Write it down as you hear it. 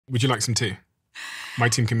Would you like some tea? My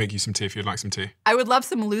team can make you some tea if you'd like some tea. I would love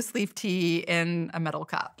some loose leaf tea in a metal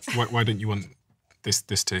cup. Why don't you want this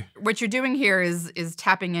tea? What you're doing here is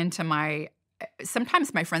tapping into my.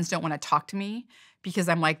 Sometimes my friends don't want to talk to me because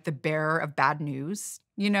I'm like the bearer of bad news.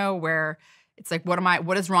 You know, where it's like, what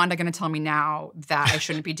is Rhonda going to tell me now that I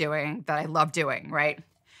shouldn't be doing that I love doing, right?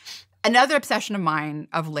 Another obsession of mine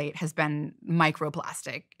of late has been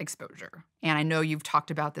microplastic exposure. And I know you've talked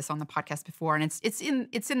about this on the podcast before, and it's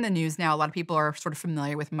in the news now. A lot of people are sort of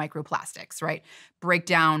familiar with microplastics, right?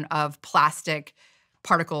 Breakdown of plastic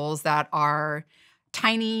particles that are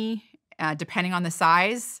tiny, depending on the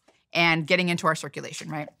size, and getting into our circulation,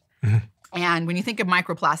 right? Mm-hmm. And when you think of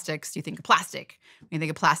microplastics, you think of plastic. When you think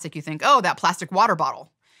of plastic, you think, oh, that plastic water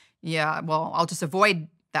bottle. Yeah, well, I'll just avoid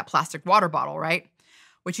that plastic water bottle, right?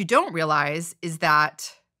 What you don't realize is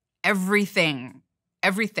that everything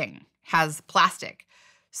has plastic.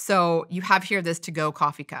 So you have here this to-go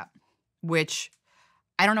coffee cup, which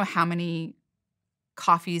I don't know how many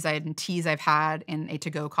coffees and teas I've had in a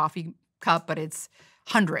to-go coffee cup, but it's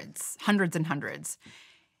hundreds and hundreds.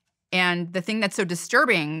 And the thing that's so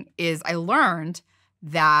disturbing is I learned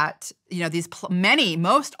that, you know, these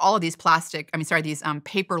all of these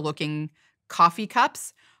paper-looking coffee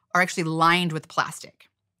cups are actually lined with plastic.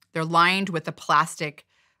 They're lined with a plastic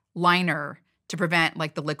liner to prevent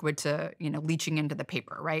like the liquid to, you know, leaching into the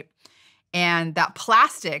paper, right? And that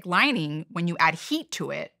plastic lining, when you add heat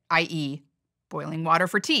to it, i.e. boiling water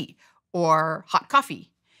for tea or hot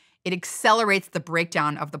coffee, it accelerates the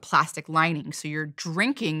breakdown of the plastic lining. So you're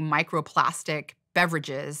drinking microplastic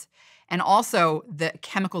beverages and also the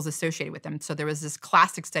chemicals associated with them. So there was this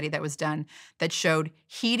classic study that was done that showed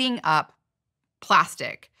heating up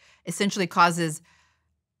plastic essentially causes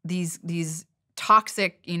these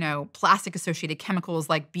toxic, you know, plastic-associated chemicals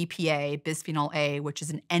like BPA, bisphenol A, which is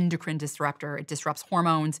an endocrine disruptor. It disrupts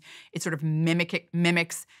hormones. It sort of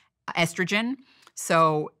mimics estrogen.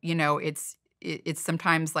 So, you know, it's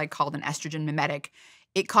sometimes like called an estrogen mimetic.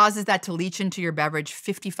 It causes that to leach into your beverage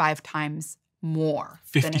 55 times more.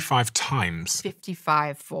 55 times?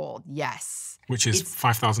 55-fold, yes. Which is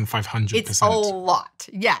 5,500%. It's a lot,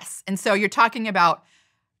 yes. And so you're talking about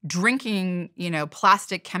drinking, you know,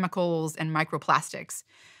 plastic chemicals and microplastics.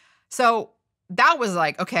 So that was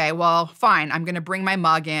like, okay, well, fine. I'm going to bring my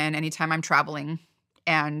mug in anytime I'm traveling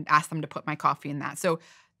and ask them to put my coffee in that. So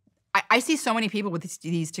I see so many people with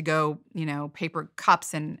these to-go, you know, paper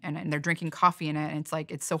cups and they're drinking coffee in it. And it's like,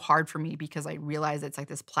 it's so hard for me because I realize it's like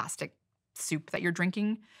this plastic soup that you're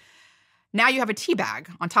drinking. Now you have a tea bag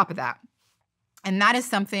on top of that. And that is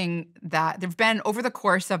something that there have been over the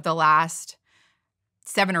course of the last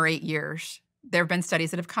 7 or 8 years, there have been studies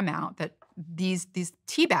that have come out that these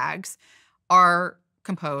tea bags are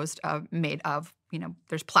made of, you know,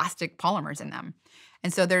 there's plastic polymers in them.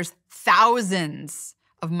 And so there's thousands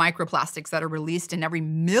of microplastics that are released in every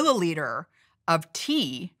milliliter of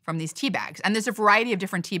tea from these tea bags. And there's a variety of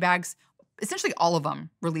different tea bags. Essentially all of them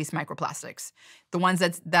release microplastics. The ones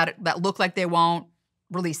that look like they won't,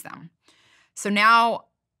 release them. So now,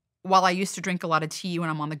 while I used to drink a lot of tea when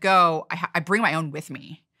I'm on the go, I bring my own with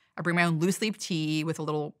me. I bring my own loose leaf tea with a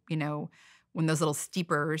little, you know, one of those little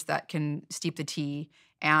steepers that can steep the tea.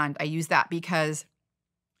 And I use that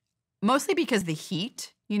mostly because the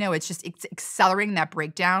heat, you know, it's accelerating that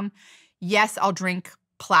breakdown. Yes, I'll drink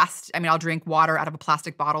I'll drink water out of a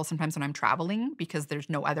plastic bottle sometimes when I'm traveling because there's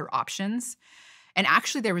no other options. And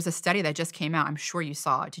actually there was a study that just came out. I'm sure you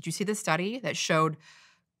saw it. Did you see the study that showed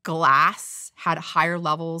glass had higher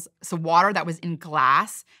levels? So water that was in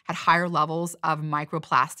glass had higher levels of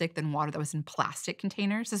microplastic than water that was in plastic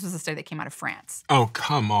containers. This was a study that came out of France. Oh,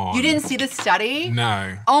 come on. You didn't see the study?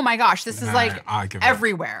 No. Oh my gosh, this is like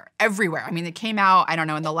everywhere. I mean, it came out, I don't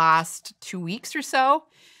know, in the last 2 weeks or so.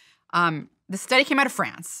 The study came out of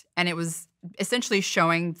France, and it was essentially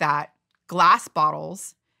showing that glass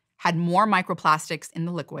bottles had more microplastics in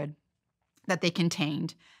the liquid that they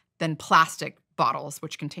contained than plastic bottles,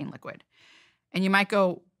 which contain liquid. And you might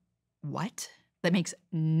go, what? That makes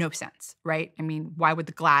no sense, right? I mean, why would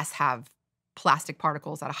the glass have plastic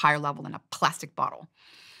particles at a higher level than a plastic bottle?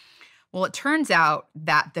 Well, it turns out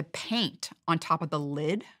that the paint on top of the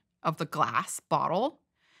lid of the glass bottle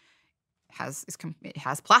it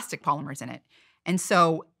has plastic polymers in it. And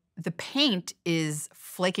so the paint is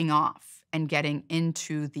flaking off and getting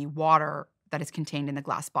into the water that is contained in the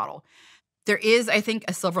glass bottle. There is, I think,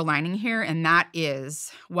 a silver lining here, and that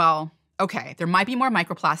is, well, okay, there might be more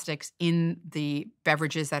microplastics in the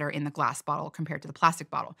beverages that are in the glass bottle compared to the plastic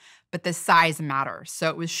bottle, but the size matters. So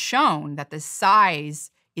it was shown that the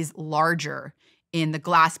size is larger in the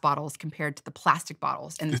glass bottles compared to the plastic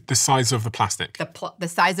bottles. And the size of the plastic. the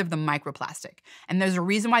size of the microplastic. And there's a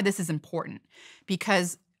reason why this is important,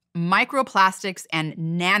 because microplastics and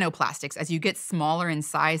nanoplastics, as you get smaller in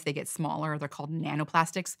size, they get smaller. They're called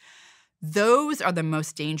nanoplastics. Those are the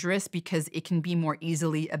most dangerous because it can be more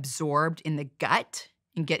easily absorbed in the gut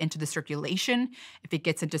and get into the circulation. If it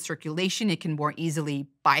gets into circulation, it can more easily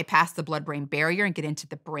bypass the blood-brain barrier and get into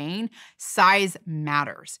the brain. Size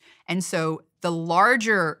matters. And so the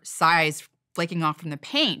larger size flaking off from the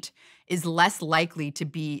paint is less likely to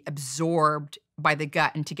be absorbed by the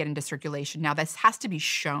gut and to get into circulation. Now, this has to be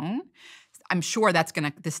shown. I'm sure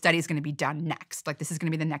the study is gonna be done next. Like, this is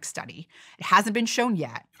gonna be the next study. It hasn't been shown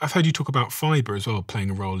yet. I've heard you talk about fiber as well playing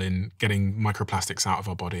a role in getting microplastics out of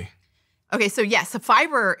our body. Okay, so yes, so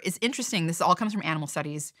fiber is interesting. This all comes from animal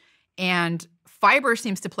studies. And fiber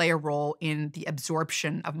seems to play a role in the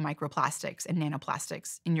absorption of microplastics and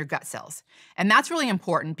nanoplastics in your gut cells. And that's really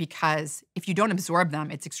important because if you don't absorb them,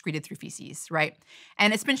 it's excreted through feces, right?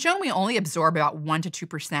 And it's been shown we only absorb about 1 to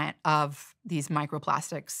 2% of these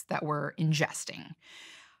microplastics that we're ingesting.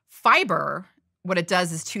 Fiber, what it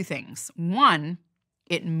does is two things. One,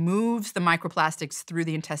 it moves the microplastics through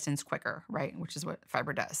the intestines quicker, right? Which is what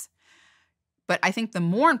fiber does. But I think the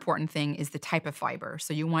more important thing is the type of fiber.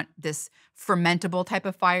 So you want this fermentable type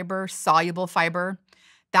of fiber, soluble fiber.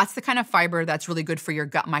 That's the kind of fiber that's really good for your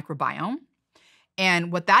gut microbiome. And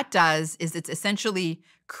what that does is it's essentially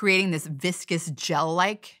creating this viscous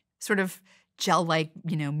gel-like,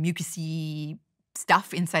 mucousy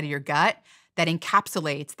stuff inside of your gut that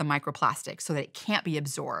encapsulates the microplastics so that it can't be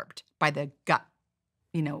absorbed by the gut,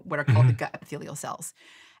 what are called the gut epithelial cells.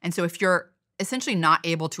 And so if you're essentially not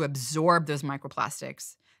able to absorb those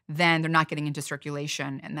microplastics, then they're not getting into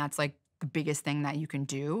circulation. And that's like the biggest thing that you can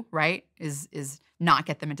do, right, is not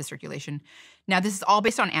get them into circulation. Now, this is all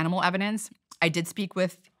based on animal evidence. I did speak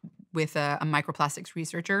with a microplastics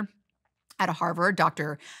researcher at Harvard,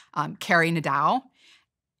 Dr. Carrie Nadeau,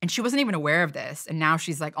 and she wasn't even aware of this. And now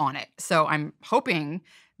she's like on it. So I'm hoping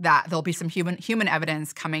that there'll be some human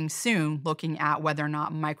evidence coming soon looking at whether or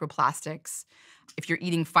not microplastics, if you're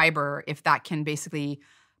eating fiber, if that can basically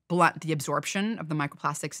blunt the absorption of the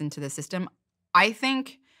microplastics into the system. I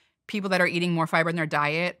think people that are eating more fiber in their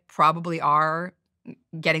diet probably are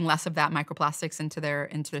getting less of that microplastics into their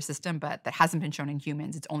system, but that hasn't been shown in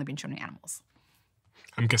humans. It's only been shown in animals.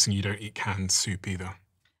 I'm guessing you don't eat canned soup either.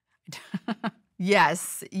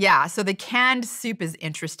 Yes. Yeah. So the canned soup is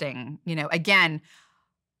interesting. Again,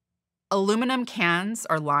 aluminum cans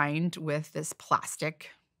are lined with this plastic,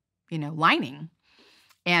 lining.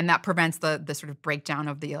 And that prevents the sort of breakdown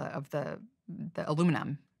of the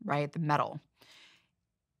aluminum, right, the metal.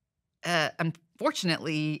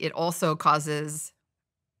 Unfortunately, it also causes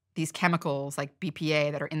these chemicals like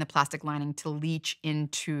BPA that are in the plastic lining to leach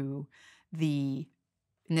into in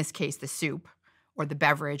this case, the soup or the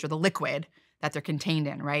beverage or the liquid that they're contained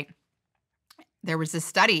in, right? There was this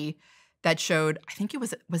study that showed, I think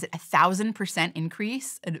was it 1,000%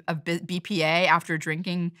 increase of BPA after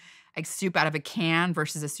drinking like soup out of a can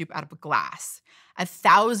versus a soup out of a glass.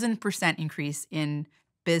 1,000% increase in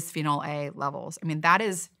bisphenol A levels. I mean, that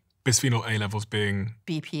is Bisphenol A levels being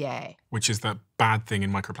BPA, which is the bad thing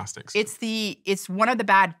in microplastics. It's one of the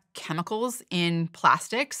bad chemicals in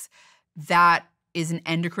plastics that is an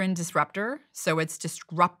endocrine disruptor. So it's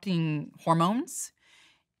disrupting hormones,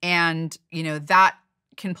 and that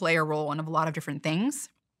can play a role in a lot of different things,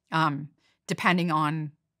 depending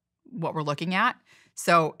on what we're looking at.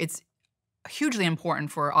 So it's hugely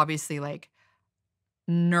important for obviously like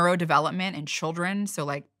neurodevelopment in children. So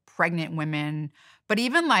like pregnant women, but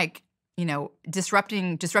even like,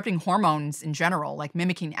 disrupting hormones in general, like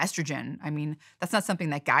mimicking estrogen. I mean, that's not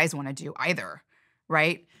something that guys want to do either,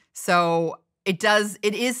 right? So it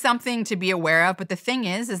is something to be aware of. But the thing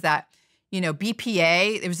is that,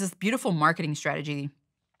 BPA, there was this beautiful marketing strategy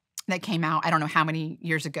that came out, I don't know how many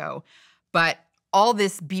years ago, but all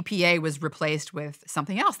this BPA was replaced with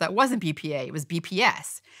something else that wasn't BPA. It was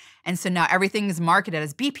BPS. And so now everything is marketed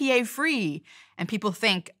as BPA free. And people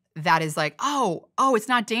think that is like, oh, it's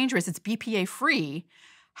not dangerous. It's BPA free.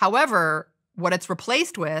 However, what it's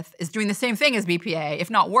replaced with is doing the same thing as BPA, if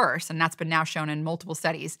not worse. And that's been now shown in multiple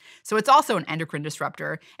studies. So it's also an endocrine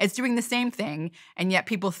disruptor. It's doing the same thing. And yet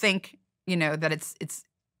people think, that it's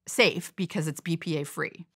safe because it's BPA free.